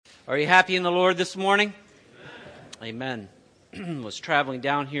Are you happy in the Lord this morning? Amen. Was traveling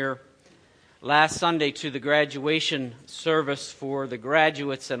down here last Sunday to the graduation service for the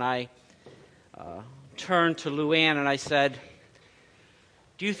graduates, and I turned to Luann and I said,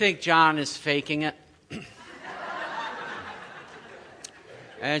 "Do you think John is faking it?"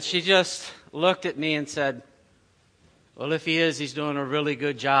 And she just looked at me and said, "Well, if he is, he's doing a really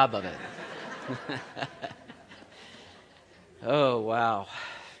good job of it." Oh, wow.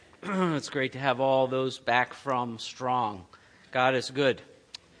 It's great to have all those back from strong. God is good.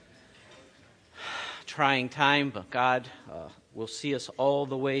 Trying time, but God will see us all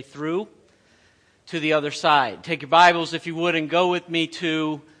the way through to the other side. Take your Bibles, if you would, and go with me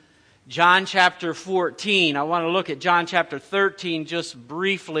to John chapter 14. I want to look at John chapter 13 just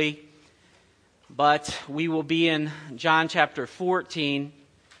briefly, but we will be in John chapter 14.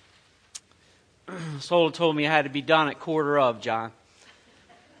 Sola told me I had to be done at 1:15, John.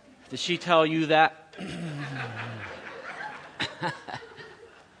 Did she tell you that?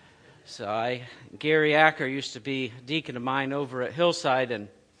 Gary Acker used to be a deacon of mine over at Hillside, and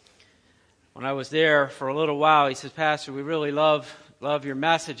when I was there for a little while, he says, "Pastor, we really love your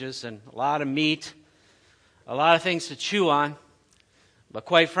messages, and a lot of meat, a lot of things to chew on, but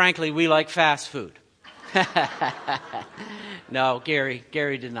quite frankly, we like fast food." No,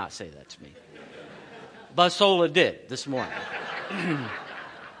 Gary did not say that to me. But Sola did this morning.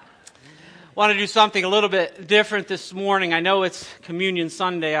 Want to do something a little bit different this morning. I know it's Communion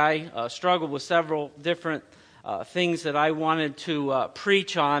Sunday. I struggled with several different things that I wanted to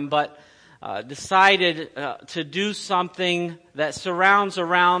preach on, but decided to do something that surrounds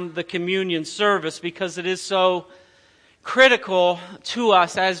around the communion service because it is so critical to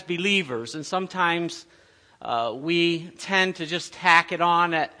us as believers. And sometimes we tend to just tack it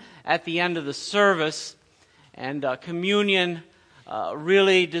on at the end of the service. And communion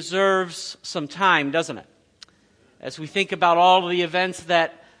really deserves some time, doesn't it? As we think about all of the events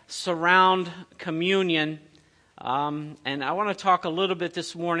that surround communion, and I want to talk a little bit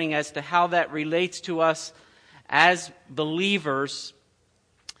this morning as to how that relates to us as believers.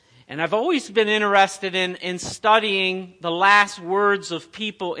 And I've always been interested in studying the last words of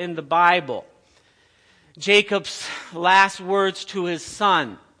people in the Bible. Jacob's last words to his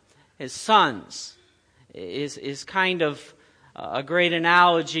sons, is kind of a great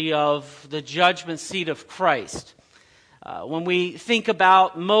analogy of the judgment seat of Christ. When we think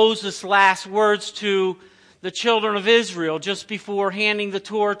about Moses' last words to the children of Israel just before handing the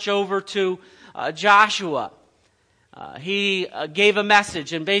torch over to Joshua, he gave a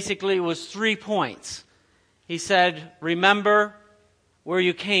message, and basically it was 3 points. He said, "Remember where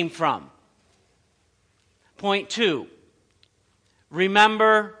you came from." Point 2,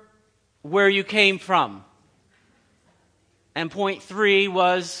 remember where you came from. And point 3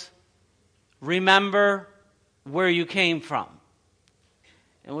 was, remember where you came from.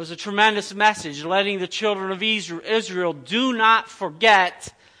 It was a tremendous message, letting the children of Israel do not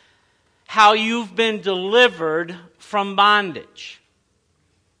forget how you've been delivered from bondage.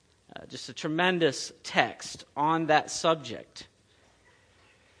 Just a tremendous text on that subject.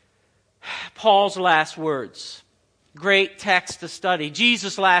 Paul's last words. Great text to study.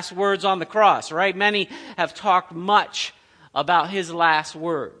 Jesus' last words on the cross, right? Many have talked much about his last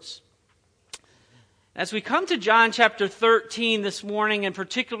words. As we come to John chapter 13 this morning, and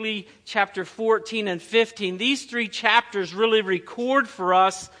particularly chapter 14 and 15, these 3 chapters really record for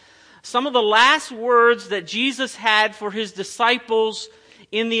us some of the last words that Jesus had for his disciples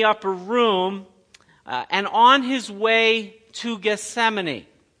in the upper room and on his way to Gethsemane.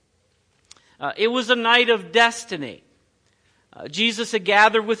 It was a night of destiny. Jesus had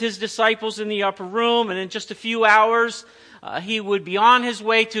gathered with his disciples in the upper room, and in just a few hours, he would be on his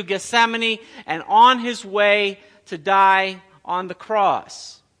way to Gethsemane and on his way to die on the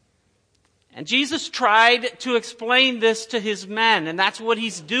cross. And Jesus tried to explain this to his men, and that's what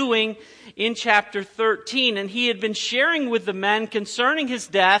he's doing in chapter 13. And he had been sharing with the men concerning his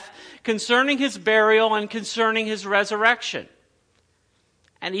death, concerning his burial, and concerning his resurrection,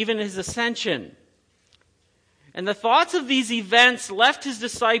 and even his ascension. And the thoughts of these events left his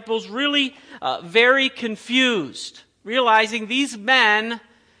disciples really very confused, realizing these men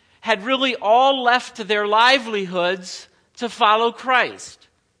had really all left their livelihoods to follow Christ.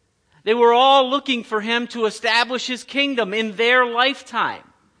 They were all looking for him to establish his kingdom in their lifetime.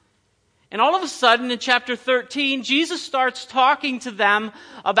 And all of a sudden, in chapter 13, Jesus starts talking to them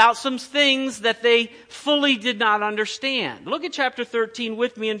about some things that they fully did not understand. Look at chapter 13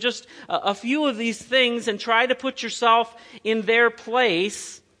 with me and just a few of these things and try to put yourself in their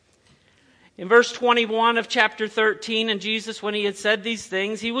place. In verse 21 of chapter 13, and Jesus, when he had said these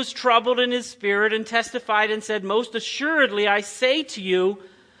things, he was troubled in his spirit and testified and said, "Most assuredly, I say to you,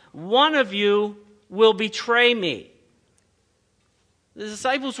 one of you will betray me." The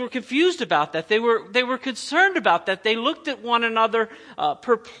disciples were confused about that. They were concerned about that. They looked at one another,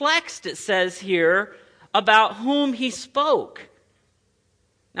 perplexed, it says here, about whom he spoke.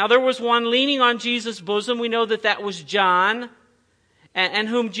 Now there was one leaning on Jesus' bosom. We know that was John, and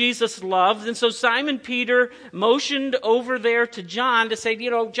whom Jesus loved. And so Simon Peter motioned over there to John to say,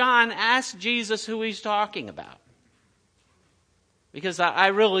 John, ask Jesus who he's talking about. Because I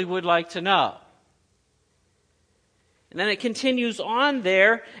really would like to know. And then it continues on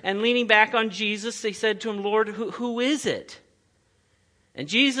there, and leaning back on Jesus, they said to him, "Lord, who is it?" And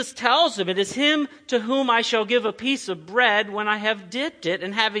Jesus tells them, "It is him to whom I shall give a piece of bread when I have dipped it."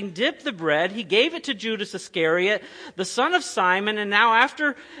 And having dipped the bread, he gave it to Judas Iscariot, the son of Simon. And now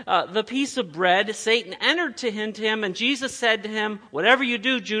after the piece of bread, Satan entered to him, and Jesus said to him, "Whatever you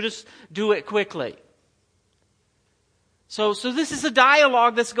do, Judas, do it quickly." So this is a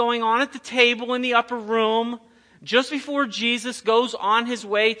dialogue that's going on at the table in the upper room, just before Jesus goes on his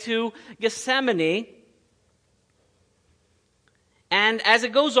way to Gethsemane. And as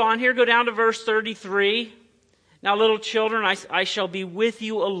it goes on here, go down to verse 33. "Now, little children, I shall be with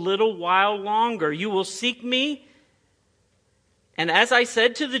you a little while longer. You will seek me. And as I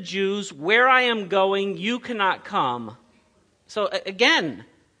said to the Jews, where I am going, you cannot come." So again,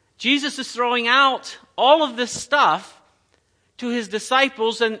 Jesus is throwing out all of this stuff to his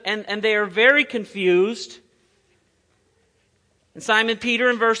disciples, and they are very confused. And Simon Peter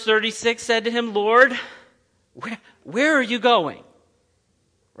in verse 36 said to him, "Lord, where are you going?"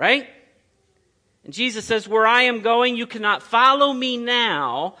 Right? And Jesus says, "Where I am going, you cannot follow me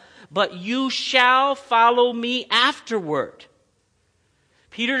now, but you shall follow me afterward."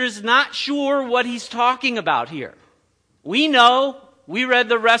 Peter is not sure what he's talking about here. We know, we read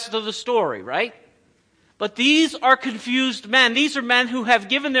the rest of the story, right? But these are confused men. These are men who have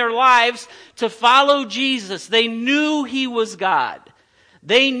given their lives to follow Jesus. They knew he was God.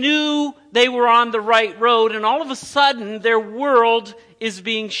 They knew they were on the right road, and all of a sudden their world is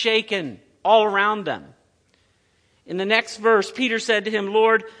being shaken all around them. In the next verse, Peter said to him,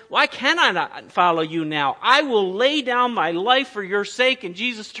 "Lord, why can I not follow you now? I will lay down my life for your sake." And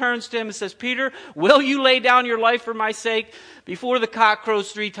Jesus turns to him and says, "Peter, will you lay down your life for my sake? Before the cock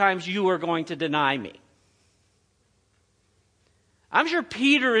crows 3 times, you are going to deny me." I'm sure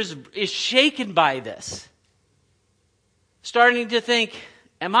Peter is shaken by this. Starting to think,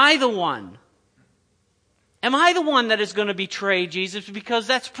 am I the one? Am I the one that is going to betray Jesus? Because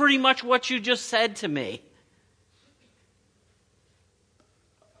that's pretty much what you just said to me.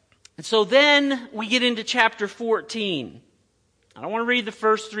 And so then we get into chapter 14. I don't want to read the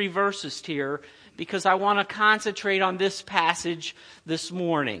first 3 verses here because I want to concentrate on this passage this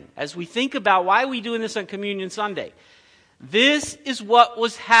morning as we think about why we're doing this on Communion Sunday. This is what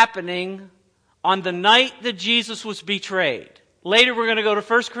was happening on the night that Jesus was betrayed. Later we're going to go to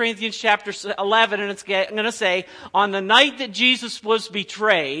 1 Corinthians chapter 11, and I'm going to say, on the night that Jesus was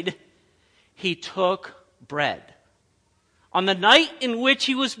betrayed, he took bread. On the night in which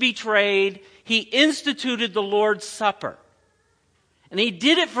he was betrayed, he instituted the Lord's Supper. And he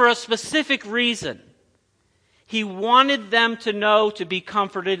did it for a specific reason. He wanted them to know, to be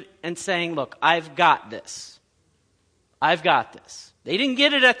comforted, and saying, "Look, I've got this. I've got this." They didn't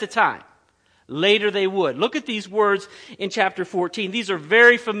get it at the time. Later they would. Look at these words in chapter 14. These are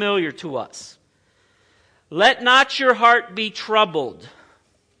very familiar to us. "Let not your heart be troubled."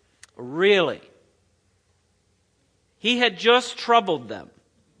 Really? He had just troubled them.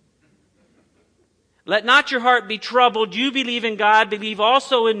 "Let not your heart be troubled. You believe in God, believe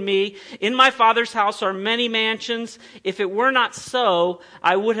also in me. In my Father's house are many mansions. If it were not so,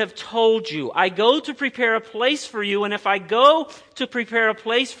 I would have told you. I go to prepare a place for you, and if I go to prepare a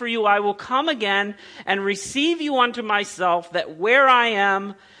place for you, I will come again and receive you unto myself, that where I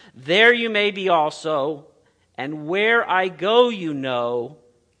am, there you may be also. And where I go you know,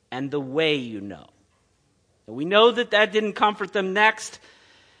 and the way you know." And we know that didn't comfort them next,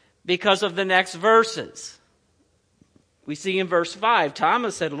 because of the next verses. We see in verse 5,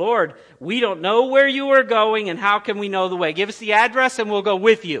 Thomas said, "Lord, we don't know where you are going, and how can we know the way? Give us the address and we'll go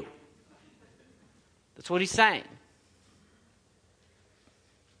with you." That's what he's saying.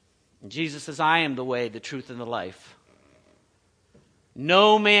 And Jesus says, "I am the way, the truth, and the life.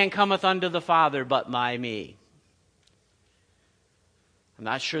 No man cometh unto the Father but by me." I'm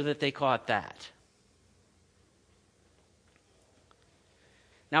not sure that they caught that.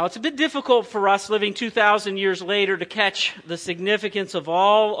 Now, it's a bit difficult for us living 2,000 years later to catch the significance of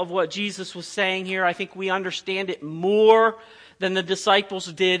all of what Jesus was saying here. I think we understand it more than the disciples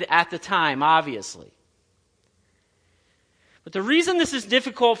did at the time, obviously. But the reason this is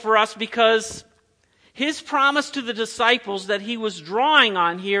difficult for us because his promise to the disciples that he was drawing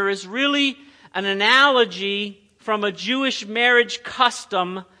on here is really an analogy from a Jewish marriage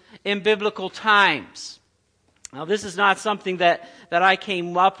custom in biblical times. Now, this is not something that I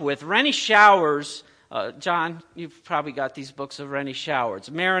came up with. Rennie Showers, John, you've probably got these books of Rennie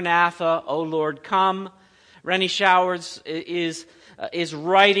Showers. Maranatha, O Lord, Come. Rennie Showers is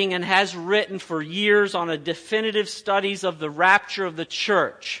writing and has written for years on a definitive studies of the rapture of the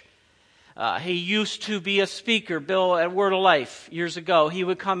church. He used to be a speaker, Bill, at Word of Life years ago. He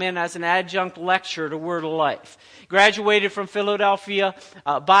would come in as an adjunct lecturer to Word of Life. Graduated from Philadelphia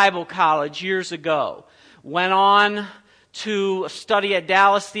Bible College years ago. Went on to study at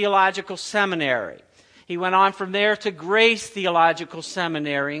Dallas Theological Seminary. He went on from there to Grace Theological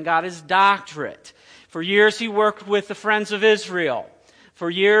Seminary and got his doctorate. For years he worked with the Friends of Israel.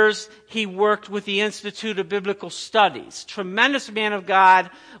 For years he worked with the Institute of Biblical Studies. Tremendous man of God,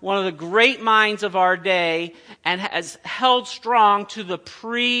 one of the great minds of our day, and has held strong to the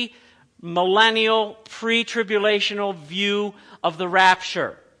pre-millennial, pre-tribulational view of the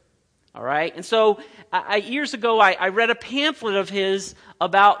rapture. All right? And so years ago, I read a pamphlet of his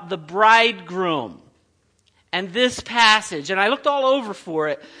about the bridegroom and this passage. And I looked all over for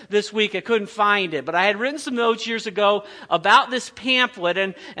it this week. I couldn't find it. But I had written some notes years ago about this pamphlet.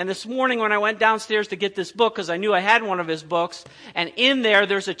 And this morning when I went downstairs to get this book, because I knew I had one of his books, and in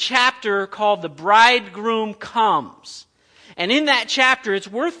there's a chapter called The Bridegroom Comes. And in that chapter, it's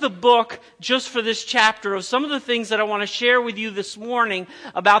worth the book just for this chapter of some of the things that I want to share with you this morning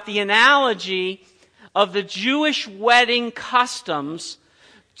about the analogy of the Jewish wedding customs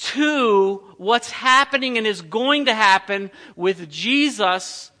to what's happening and is going to happen with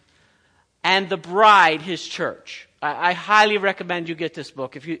Jesus and the bride, his church. I highly recommend you get this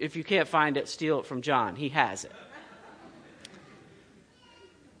book. If you can't find it, steal it from John. He has it.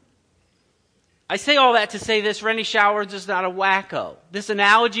 I say all that to say this: Rennie Showers is not a wacko. This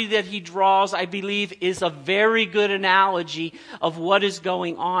analogy that he draws, I believe, is a very good analogy of what is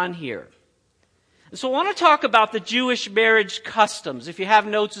going on here. So I want to talk about the Jewish marriage customs. If you have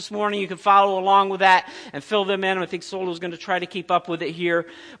notes this morning, you can follow along with that and fill them in. I think Solo is going to try to keep up with it here.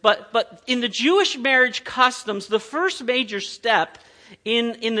 But in the Jewish marriage customs, the first major step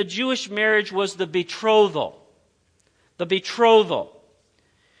in the Jewish marriage was the betrothal. The betrothal.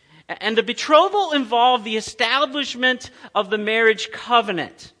 And the betrothal involved the establishment of the marriage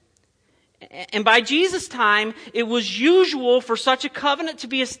covenant. And by Jesus' time, it was usual for such a covenant to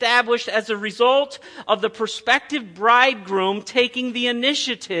be established as a result of the prospective bridegroom taking the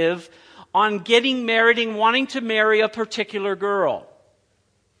initiative on getting married and wanting to marry a particular girl.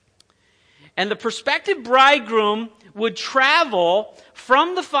 And the prospective bridegroom would travel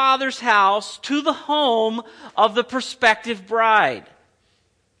from the father's house to the home of the prospective bride.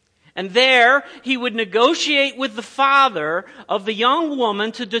 And there, he would negotiate with the father of the young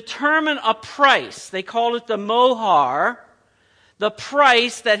woman to determine a price. They called it the mohar, the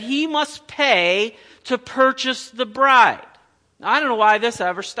price that he must pay to purchase the bride. Now, I don't know why this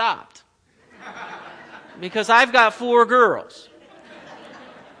ever stopped. Because I've got 4 girls.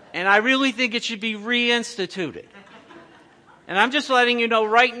 And I really think it should be reinstituted. And I'm just letting you know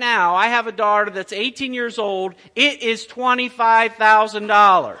right now, I have a daughter that's 18 years old. It is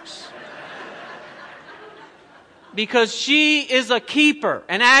 $25,000. Because she is a keeper.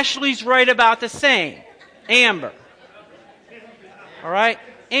 And Ashley's right about the same. Amber. All right?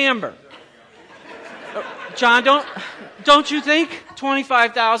 Amber. John, don't you think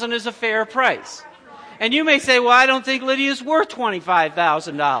 $25,000 is a fair price? And you may say, well, I don't think Lydia's worth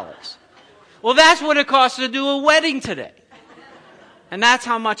 $25,000. Well, that's what it costs to do a wedding today. And that's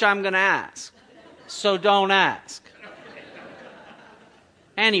how much I'm going to ask. So don't ask.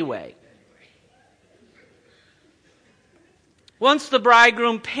 Anyway. Once the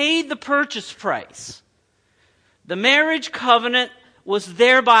bridegroom paid the purchase price, the marriage covenant was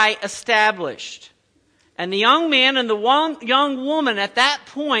thereby established. And the young man and the young woman at that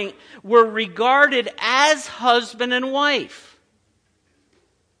point were regarded as husband and wife.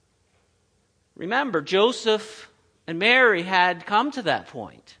 Remember, Joseph and Mary had come to that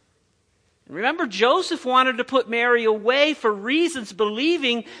point. And remember, Joseph wanted to put Mary away for reasons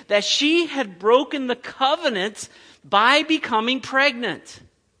believing that she had broken the covenant by becoming pregnant.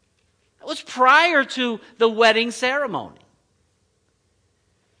 That was prior to the wedding ceremony.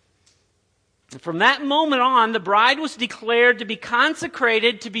 From that moment on, the bride was declared to be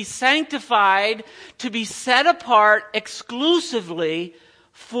consecrated, to be sanctified, to be set apart exclusively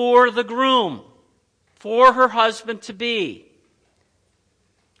for the groom, for her husband-to-be.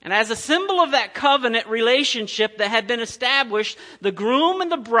 And as a symbol of that covenant relationship that had been established, the groom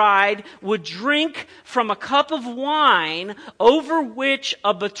and the bride would drink from a cup of wine over which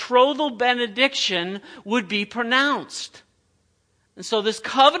a betrothal benediction would be pronounced. And so this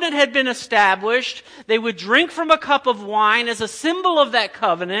covenant had been established. They would drink from a cup of wine as a symbol of that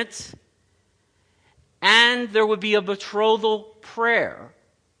covenant. And there would be a betrothal prayer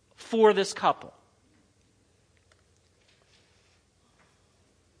for this couple.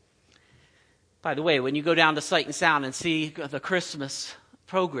 By the way, when you go down to Sight and Sound and see the Christmas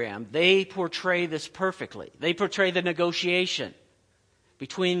program, they portray this perfectly. They portray the negotiation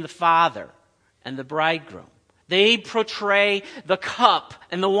between the father and the bridegroom. They portray the cup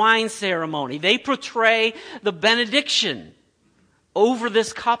and the wine ceremony. They portray the benediction over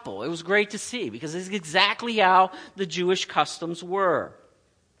this couple. It was great to see because this is exactly how the Jewish customs were.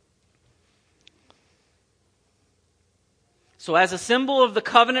 So as a symbol of the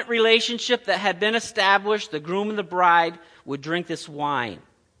covenant relationship that had been established, the groom and the bride would drink this wine.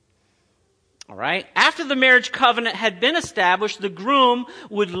 All right? After the marriage covenant had been established, the groom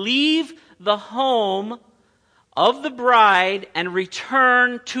would leave the home of the bride and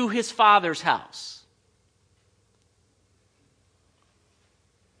return to his father's house.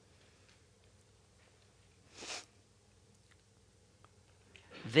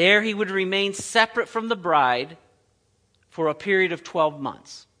 There he would remain separate from the bride for a period of 12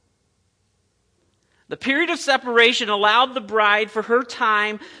 months. The period of separation allowed the bride for her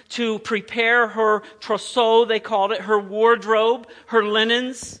time to prepare her trousseau, they called it, her wardrobe, her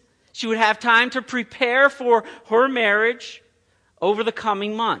linens. She would have time to prepare for her marriage over the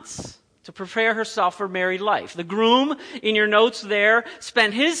coming months, to prepare herself for married life. The groom, in your notes there,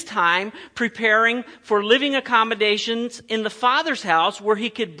 spent his time preparing for living accommodations in the father's house where he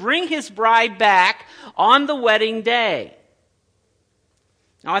could bring his bride back on the wedding day.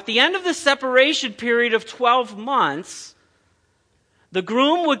 Now, at the end of the separation period of 12 months, the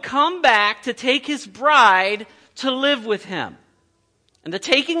groom would come back to take his bride to live with him. And the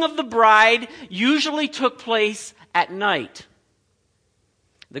taking of the bride usually took place at night.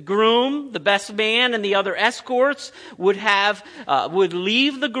 The groom, the best man, and the other escorts would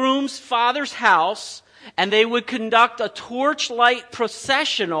leave the groom's father's house, and they would conduct a torchlight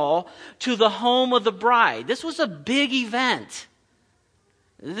processional to the home of the bride. This was a big event.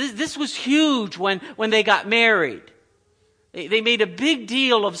 This was huge when they got married. They made a big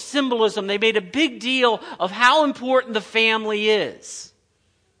deal of symbolism. They made a big deal of how important the family is.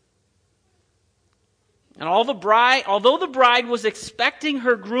 And although the bride was expecting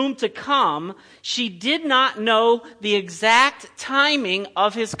her groom to come, she did not know the exact timing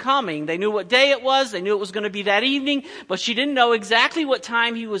of his coming. They knew what day it was. They knew it was going to be that evening, but she didn't know exactly what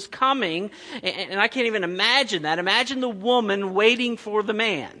time he was coming. And I can't even imagine that. Imagine the woman waiting for the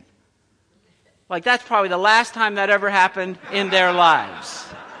man. Like, that's probably the last time that ever happened in their lives.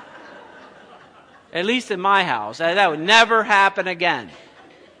 At least in my house. That would never happen again.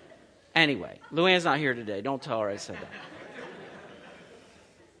 Anyway, Luann's not here today. Don't tell her I said that.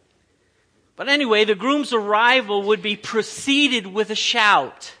 But anyway, the groom's arrival would be preceded with a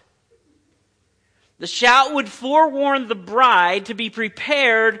shout. The shout would forewarn the bride to be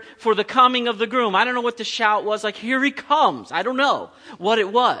prepared for the coming of the groom. I don't know what the shout was, like, here he comes. I don't know what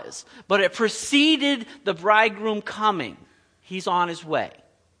it was. But it preceded the bridegroom coming. He's on his way.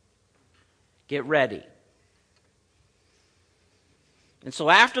 Get ready. And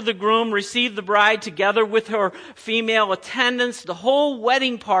so after the groom received the bride together with her female attendants, the whole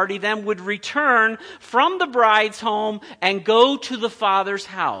wedding party then would return from the bride's home and go to the father's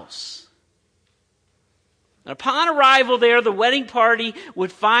house. And upon arrival there, the wedding party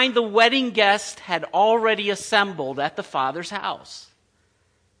would find the wedding guest had already assembled at the father's house.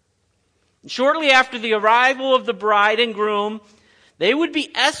 And shortly after the arrival of the bride and groom, they would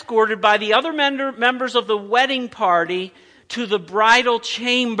be escorted by the other members of the wedding party to the bridal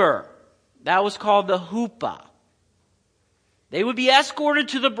chamber. That was called the huppah. They would be escorted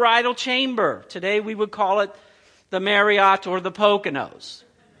to the bridal chamber. Today we would call it the Marriott or the Poconos.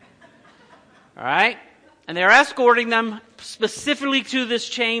 All right? And they're escorting them specifically to this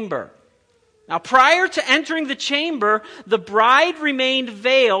chamber. Now, prior to entering the chamber, the bride remained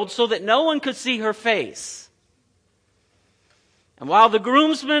veiled so that no one could see her face. And while the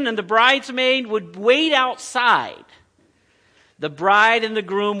groomsmen and the bridesmaid would wait outside, the bride and the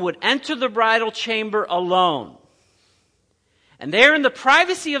groom would enter the bridal chamber alone. And there in the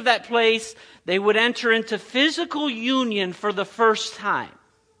privacy of that place, they would enter into physical union for the first time,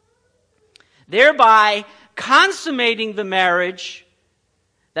 thereby consummating the marriage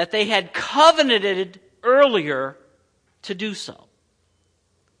that they had covenanted earlier to do so.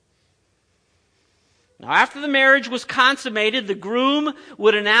 Now, after the marriage was consummated, the groom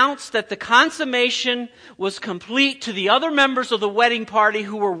would announce that the consummation was complete to the other members of the wedding party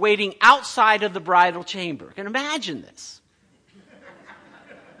who were waiting outside of the bridal chamber. You can imagine this.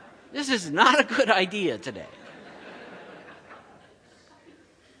 This is not a good idea today.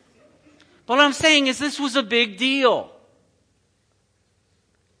 But what I'm saying is this was a big deal.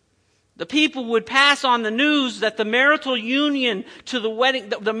 The people would pass on the news that the marital union to the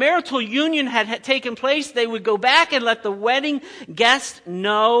wedding, the marital union had taken place. They would go back and let the wedding guests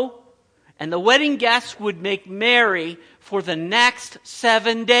know, and the wedding guests would make merry for the next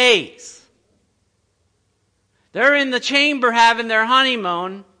 7 days. They're in the chamber having their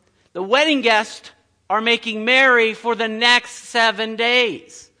honeymoon. The wedding guests are making merry for the next 7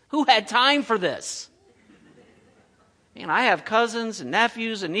 days. Who had time for this? Man, I have cousins and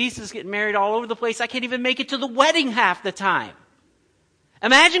nephews and nieces getting married all over the place. I can't even make it to the wedding half the time.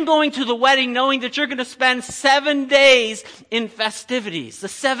 Imagine going to the wedding knowing that you're going to spend 7 days in festivities, the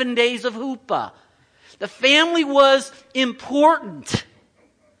 7 days of hoopah. The family was important.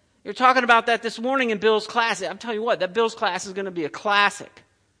 You're talking about that this morning in Bill's class. I'm telling you what, that Bill's class is going to be a classic.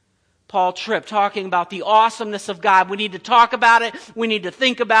 Paul Tripp talking about the awesomeness of God. We need to talk about it. We need to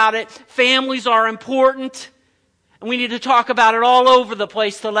think about it. Families are important. And we need to talk about it all over the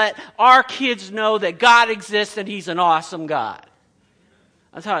place to let our kids know that God exists and He's an awesome God.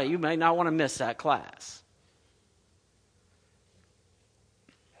 I'll tell you, you may not want to miss that class.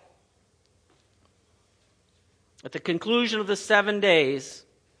 At the conclusion of the 7 days,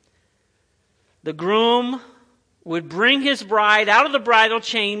 the groom would bring his bride out of the bridal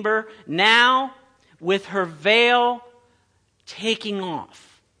chamber, now with her veil taking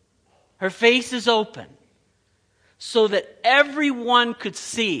off. Her face is open, so that everyone could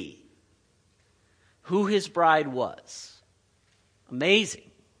see who his bride was.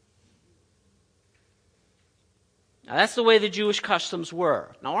 Amazing. Now that's the way the Jewish customs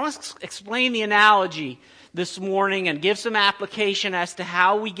were. Now I want to explain the analogy this morning and give some application as to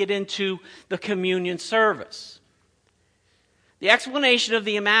how we get into the communion service. The explanation of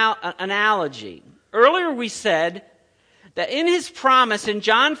the analogy. Earlier we said that in his promise in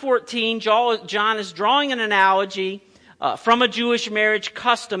John 14, John is drawing an analogy from a Jewish marriage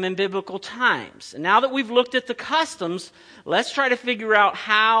custom in biblical times. And now that we've looked at the customs, let's try to figure out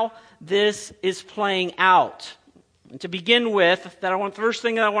how this is playing out. And to begin with, the first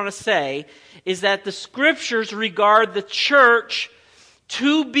thing that I want to say is that the Scriptures regard the church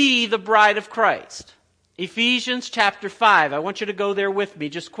to be the bride of Christ. Ephesians chapter 5. I want you to go there with me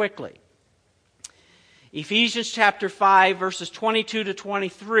just quickly. Ephesians chapter 5, verses 22 to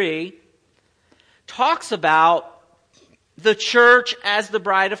 23, talks about the church as the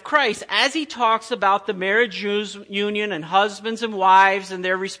bride of Christ, as he talks about the marriage union and husbands and wives and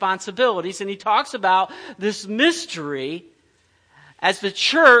their responsibilities. And he talks about this mystery as the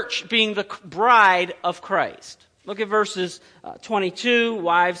church being the bride of Christ. Look at verses 22.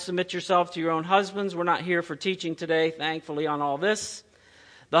 Wives, submit yourself to your own husbands. We're not here for teaching today, thankfully, on all this.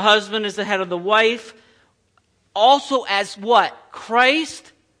 The husband is the head of the wife. Also as what?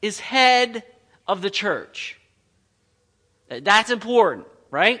 Christ is head of the church. That's important,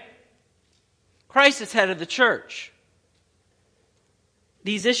 right? Christ is head of the church.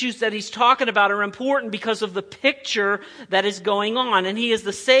 These issues that he's talking about are important because of the picture that is going on. And he is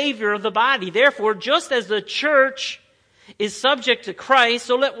the Savior of the body. Therefore, just as the church is subject to Christ,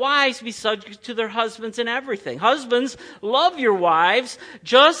 so let wives be subject to their husbands in everything. Husbands, love your wives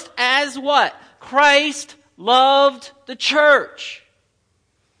just as what? Christ loved the church.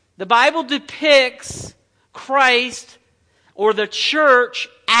 The Bible depicts Christ or the church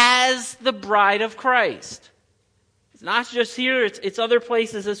as the bride of Christ. It's not just here, it's other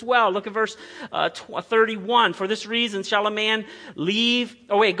places as well. Look at verse 31. For this reason shall a man leave...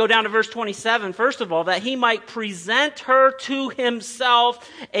 go down to verse 27. First of all, that he might present her to himself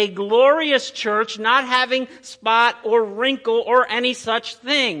a glorious church, not having spot or wrinkle or any such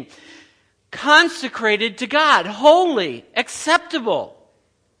thing. Consecrated to God, holy, acceptable.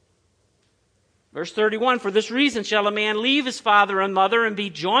 Verse 31, for this reason shall a man leave his father and mother and be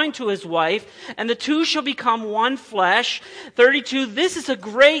joined to his wife, and the two shall become one flesh. 32, this is a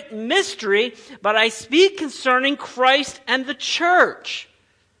great mystery, but I speak concerning Christ and the church.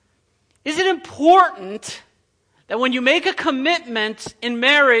 Is it important that when you make a commitment in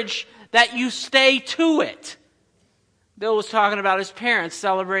marriage that you stay to it? Bill was talking about his parents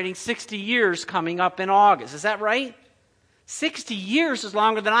celebrating 60 years coming up in August. Is that right? 60 years is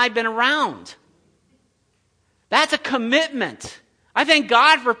longer than I've been around. That's a commitment. I thank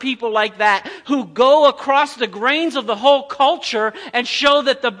God for people like that who go across the grains of the whole culture and show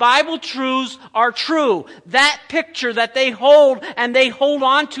that the Bible truths are true. That picture that they hold and they hold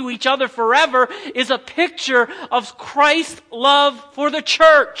on to each other forever is a picture of Christ's love for the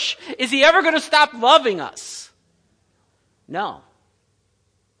church. Is he ever going to stop loving us? No.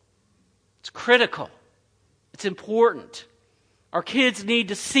 It's critical. It's important. Our kids need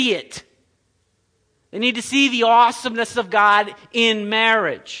to see it. They need to see the awesomeness of God in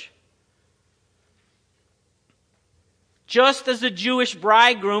marriage. Just as the Jewish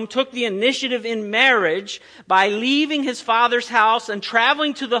bridegroom took the initiative in marriage by leaving his father's house and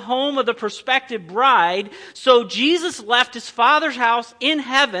traveling to the home of the prospective bride, so Jesus left his father's house in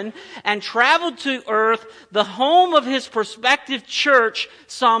heaven and traveled to earth, the home of his prospective church,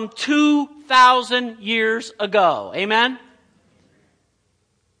 some 2,000 years ago. Amen?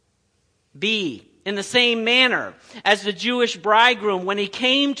 B. In the same manner as the Jewish bridegroom, when he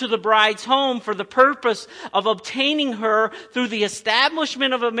came to the bride's home for the purpose of obtaining her through the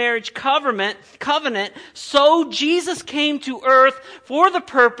establishment of a marriage covenant, so Jesus came to earth for the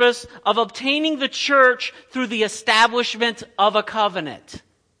purpose of obtaining the church through the establishment of a covenant.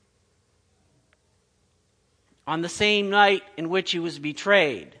 On the same night in which he was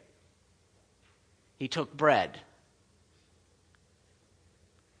betrayed, he took bread.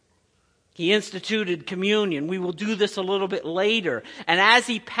 He instituted communion. We will do this a little bit later. And as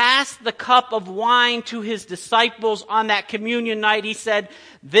he passed the cup of wine to his disciples on that communion night, he said,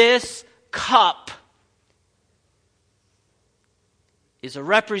 "This cup is a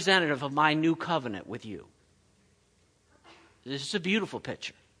representative of my new covenant with you." This is a beautiful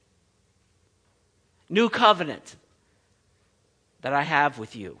picture. New covenant that I have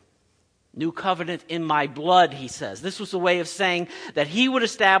with you. New covenant in my blood, he says. This was a way of saying that he would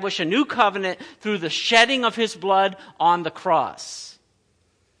establish a new covenant through the shedding of his blood on the cross.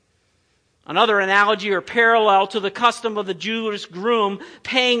 Another analogy or parallel to the custom of the Jewish groom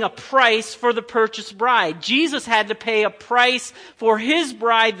paying a price for the purchased bride. Jesus had to pay a price for his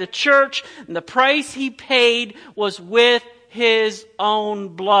bride, the church, and the price he paid was with his own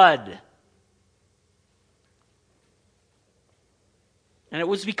blood. And it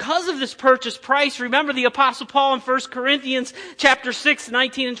was because of this purchase price. Remember the Apostle Paul in 1 Corinthians chapter 6,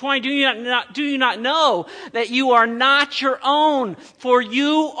 19 and 20. Do you not know that you are not your own? For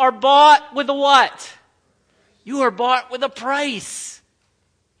you are bought with a what? You are bought with a price.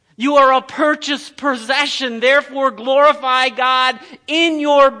 You are a purchased possession. Therefore glorify God in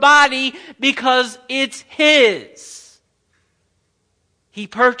your body because it's His. He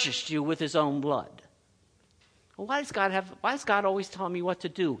purchased you with His own blood. Why does God always tell me what to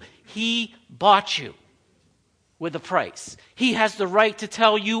do? He bought you with a price. He has the right to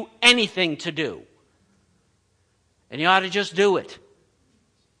tell you anything to do. And you ought to just do it.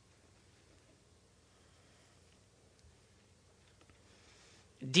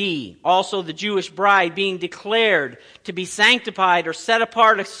 D. Also the Jewish bride being declared to be sanctified or set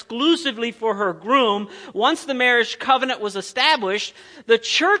apart exclusively for her groom. Once the marriage covenant was established, the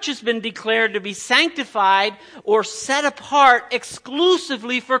church has been declared to be sanctified or set apart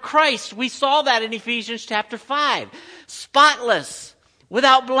exclusively for Christ. We saw that in Ephesians chapter 5. Spotless,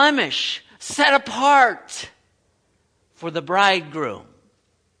 without blemish, set apart for the bridegroom.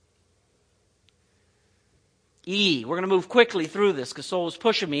 E, we're going to move quickly through this because Soul is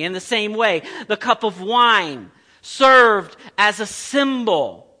pushing me. In the same way, the cup of wine served as a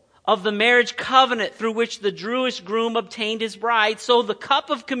symbol of the marriage covenant through which the Jewish groom obtained his bride. So the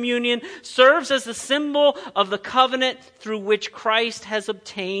cup of communion serves as a symbol of the covenant through which Christ has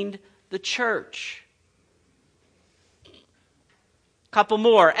obtained the church. Couple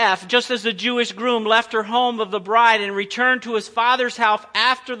more. F, just as the Jewish groom left her home of the bride and returned to his father's house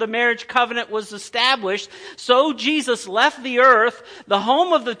after the marriage covenant was established, so Jesus left the earth, the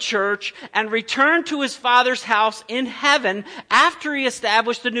home of the church, and returned to his father's house in heaven after he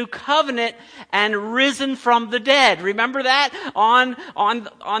established the new covenant and risen from the dead. Remember that? On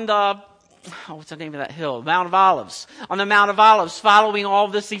the what's the name of that hill? Mount of Olives. On the Mount of Olives, following all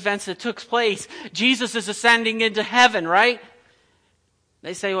of this events that took place, Jesus is ascending into heaven, right?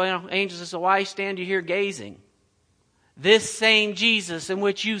 They say, well, angels, so why stand you here gazing? This same Jesus in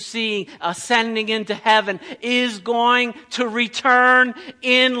which you see ascending into heaven is going to return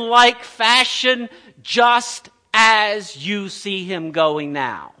in like fashion just as you see him going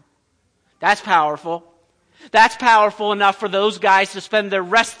now. That's powerful. That's powerful enough for those guys to spend the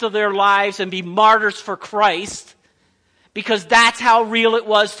rest of their lives and be martyrs for Christ. Because that's how real it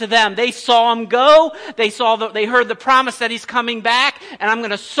was to them. They saw him go. They heard the promise that he's coming back, and I'm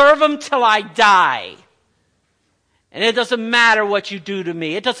going to serve him till I die. And it doesn't matter what you do to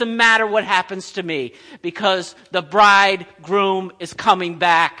me. It doesn't matter what happens to me, because the bridegroom is coming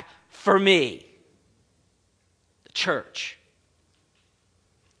back for me. The church.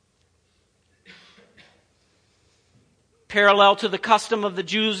 Parallel to the custom of the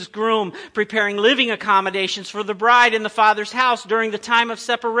Jews' groom preparing living accommodations for the bride in the Father's house during the time of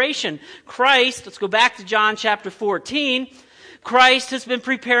separation, Christ, let's go back to John chapter 14, Christ has been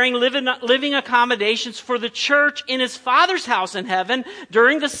preparing living accommodations for the church in his Father's house in heaven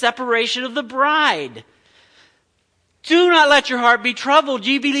during the separation of the bride. Do not let your heart be troubled.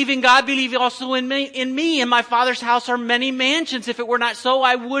 Ye believe in God, believe also in me. In my Father's house are many mansions. If it were not so,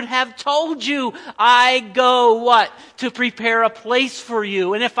 I would have told you. I go, what? To prepare a place for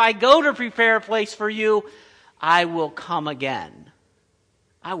you. And if I go to prepare a place for you, I will come again.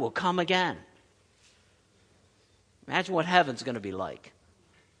 I will come again. Imagine what heaven's going to be like.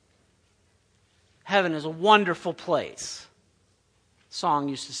 Heaven is a wonderful place. The song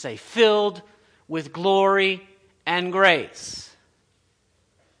used to say, filled with glory and grace.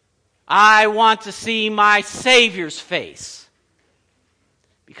 I want to see my Savior's face,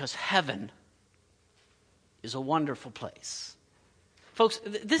 because heaven is a wonderful place. Folks,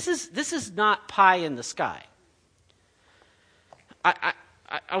 this is not pie in the sky.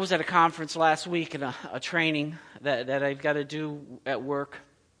 I was at a conference last week in a training that I've got to do at work.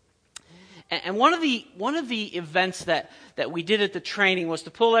 And one of the events that we did at the training was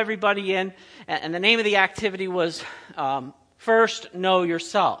to pull everybody in, and the name of the activity was First Know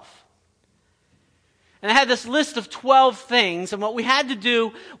Yourself. And I had this list of 12 things, and what we had to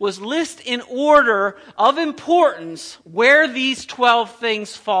do was list in order of importance where these 12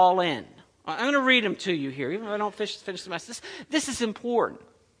 things fall in. I'm going to read them to you here, even though I don't finish the message. This is important.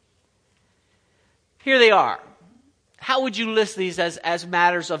 Here they are. How would you list these as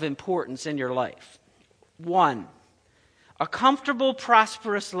matters of importance in your life? 1, a comfortable,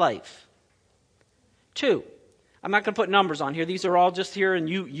 prosperous life. 2, I'm not going to put numbers on here. These are all just here, and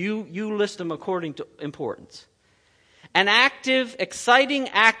you list them according to importance. An active, exciting,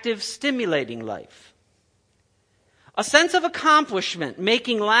 active, stimulating life. A sense of accomplishment,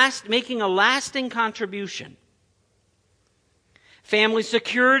 making a lasting contribution. Family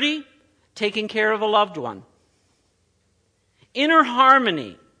security, taking care of a loved one. Inner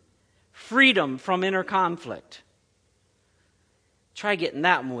harmony, freedom from inner conflict. Try getting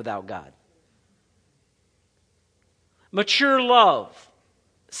that one without God. Mature love,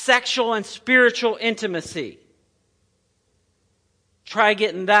 sexual and spiritual intimacy. Try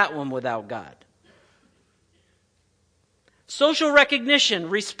getting that one without God. Social recognition,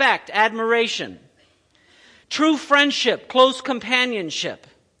 respect, admiration. True friendship, close companionship.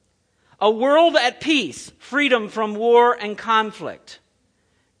 A world at peace, freedom from war and conflict.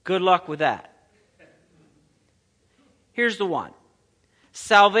 Good luck with that. Here's the one.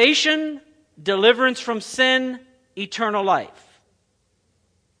 Salvation, deliverance from sin, eternal life.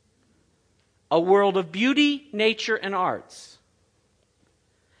 A world of beauty, nature, and arts.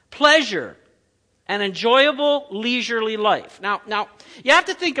 Pleasure, an enjoyable, leisurely life. Now, you have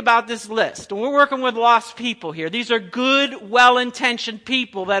to think about this list. And we're working with lost people here. These are good, well-intentioned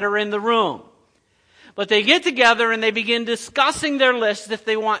people that are in the room. But they get together and they begin discussing their list if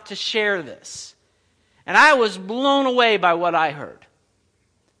they want to share this. And I was blown away by what I heard.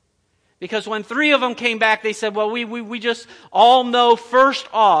 Because when 3 of them came back, they said, well, we just all know first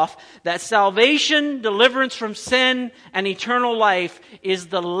off that salvation, deliverance from sin, and eternal life is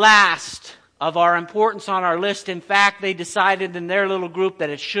the last of our importance on our list. In fact, they decided in their little group that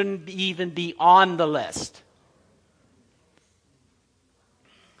it shouldn't even be on the list.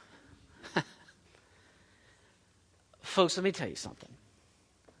 Folks, let me tell you something.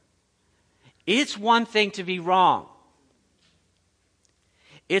 It's one thing to be wrong.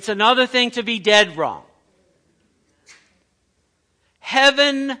 It's another thing to be dead wrong.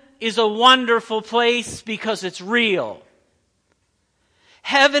 Heaven is a wonderful place because it's real.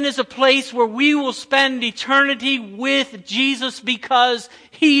 Heaven is a place where we will spend eternity with Jesus because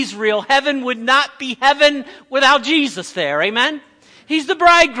He's real. Heaven would not be heaven without Jesus there. Amen? He's the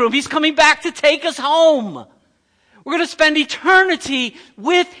bridegroom. He's coming back to take us home. We're going to spend eternity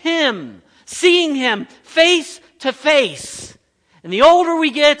with Him, seeing Him face to face. And the older we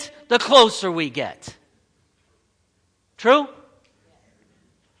get, the closer we get. True?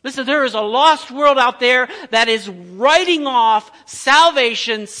 Listen, there is a lost world out there that is writing off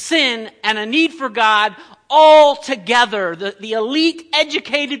salvation, sin, and a need for God all together. The elite,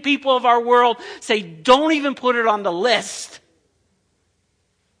 educated people of our world say, don't even put it on the list.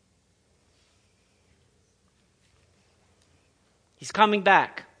 He's coming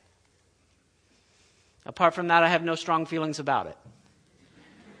back. Apart from that, I have no strong feelings about it.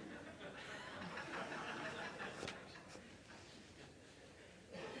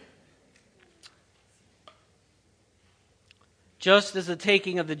 Just as the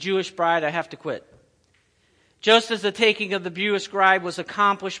taking of the Jewish bride, I have to quit. Just as the taking of the Jewish bride was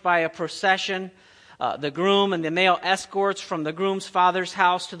accomplished by a procession, the groom and the male escorts from the groom's father's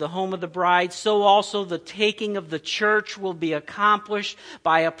house to the home of the bride, so also the taking of the church will be accomplished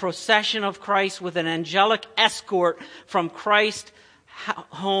by a procession of Christ with an angelic escort from Christ's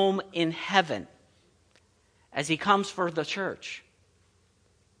home in heaven as he comes for the church.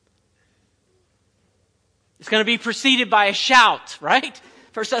 It's going to be preceded by a shout, right?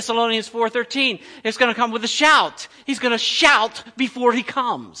 1 Thessalonians 4:13. It's going to come with a shout. He's going to shout before he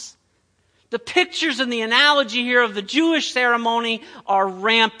comes. The pictures and the analogy here of the Jewish ceremony are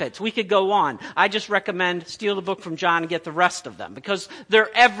rampant. We could go on. I just recommend steal the book from John and get the rest of them because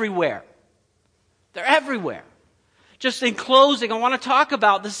they're everywhere. They're everywhere. Just in closing, I want to talk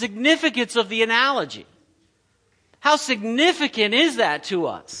about the significance of the analogy. How significant is that to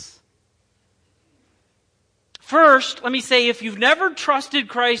us? First, let me say, if you've never trusted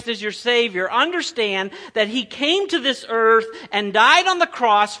Christ as your Savior, understand that He came to this earth and died on the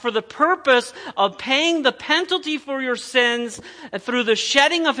cross for the purpose of paying the penalty for your sins. And through the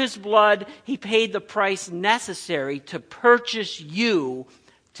shedding of His blood, He paid the price necessary to purchase you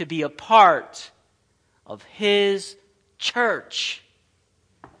to be a part of His church.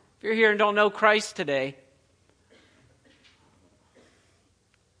 If you're here and don't know Christ today,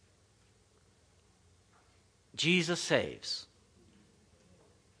 Jesus saves.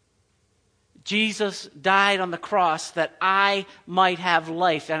 Jesus died on the cross that I might have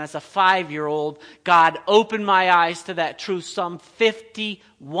life. And as a 5-year-old, God opened my eyes to that truth some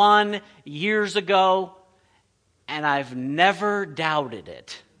 51 years ago, and I've never doubted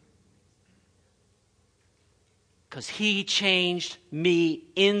it. Because He changed me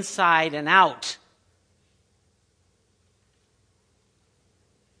inside and out.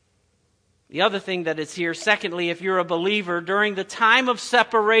 The other thing that is here, secondly, if you're a believer, during the time of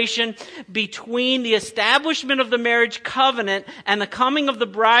separation between the establishment of the marriage covenant and the coming of the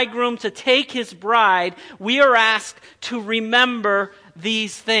bridegroom to take his bride, we are asked to remember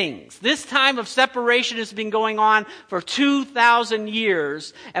these things. This time of separation has been going on for 2,000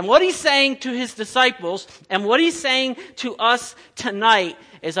 years. And what He's saying to His disciples and what He's saying to us tonight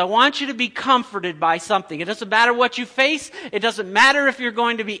is, I want you to be comforted by something. It doesn't matter what you face. It doesn't matter if you're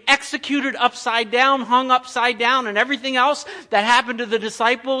going to be executed upside down, hung upside down, and everything else that happened to the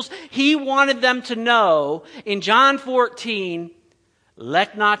disciples. He wanted them to know in John 14,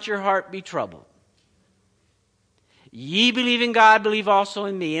 let not your heart be troubled. Ye believe in God, believe also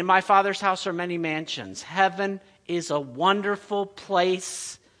in me. In my Father's house are many mansions. Heaven is a wonderful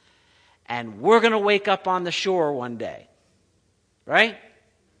place, and we're going to wake up on the shore one day. Right?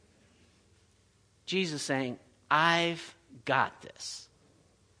 Jesus saying, I've got this.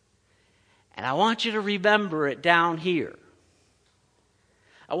 And I want you to remember it down here.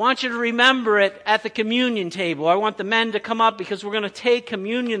 I want you to remember it at the communion table. I want the men to come up because we're going to take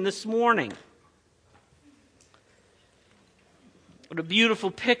communion this morning. What a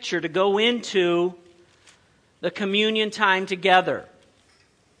beautiful picture to go into the communion time together.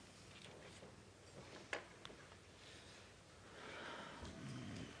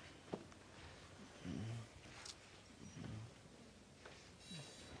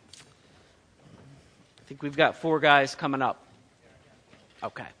 I think we've got 4 guys coming up.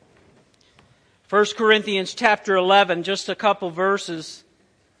 Okay. 1 Corinthians chapter 11, just a couple verses.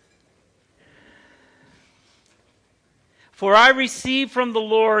 For I received from the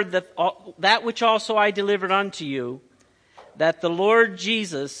Lord that which also I delivered unto you, that the Lord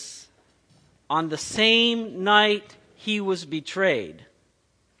Jesus, on the same night He was betrayed,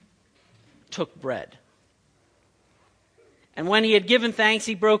 took bread. And when He had given thanks,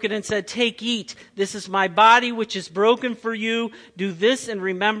 He broke it and said, Take, eat. This is my body which is broken for you. Do this in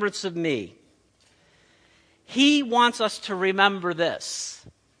remembrance of me. He wants us to remember this.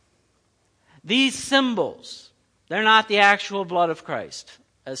 These symbols, they're not the actual blood of Christ,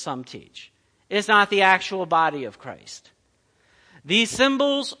 as some teach. It's not the actual body of Christ. These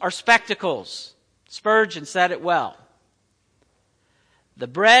symbols are spectacles. Spurgeon said it well. The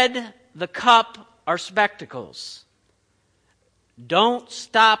bread, the cup are spectacles. Don't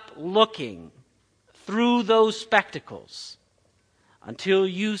stop looking through those spectacles until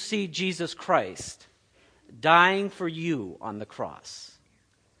you see Jesus Christ, dying for you on the cross.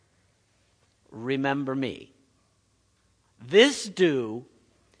 Remember me. This do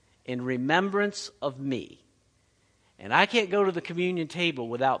in remembrance of me. And I can't go to the communion table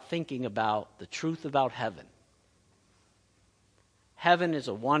without thinking about the truth about heaven. Heaven is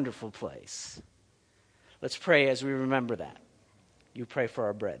a wonderful place. Let's pray as we remember that. You pray for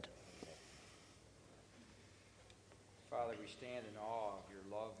our bread. Father, we stand in awe of your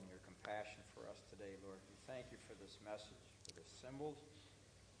love and your compassion for us today, Lord. We thank you for this message, for the symbols.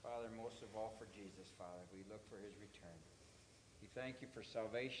 Father, most of all for Jesus, Father. We look for his return. We thank you for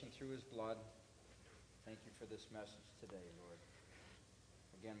salvation through his blood. Thank you for this message today, Lord.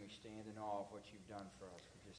 Again, we stand in awe of what you've done for us. We just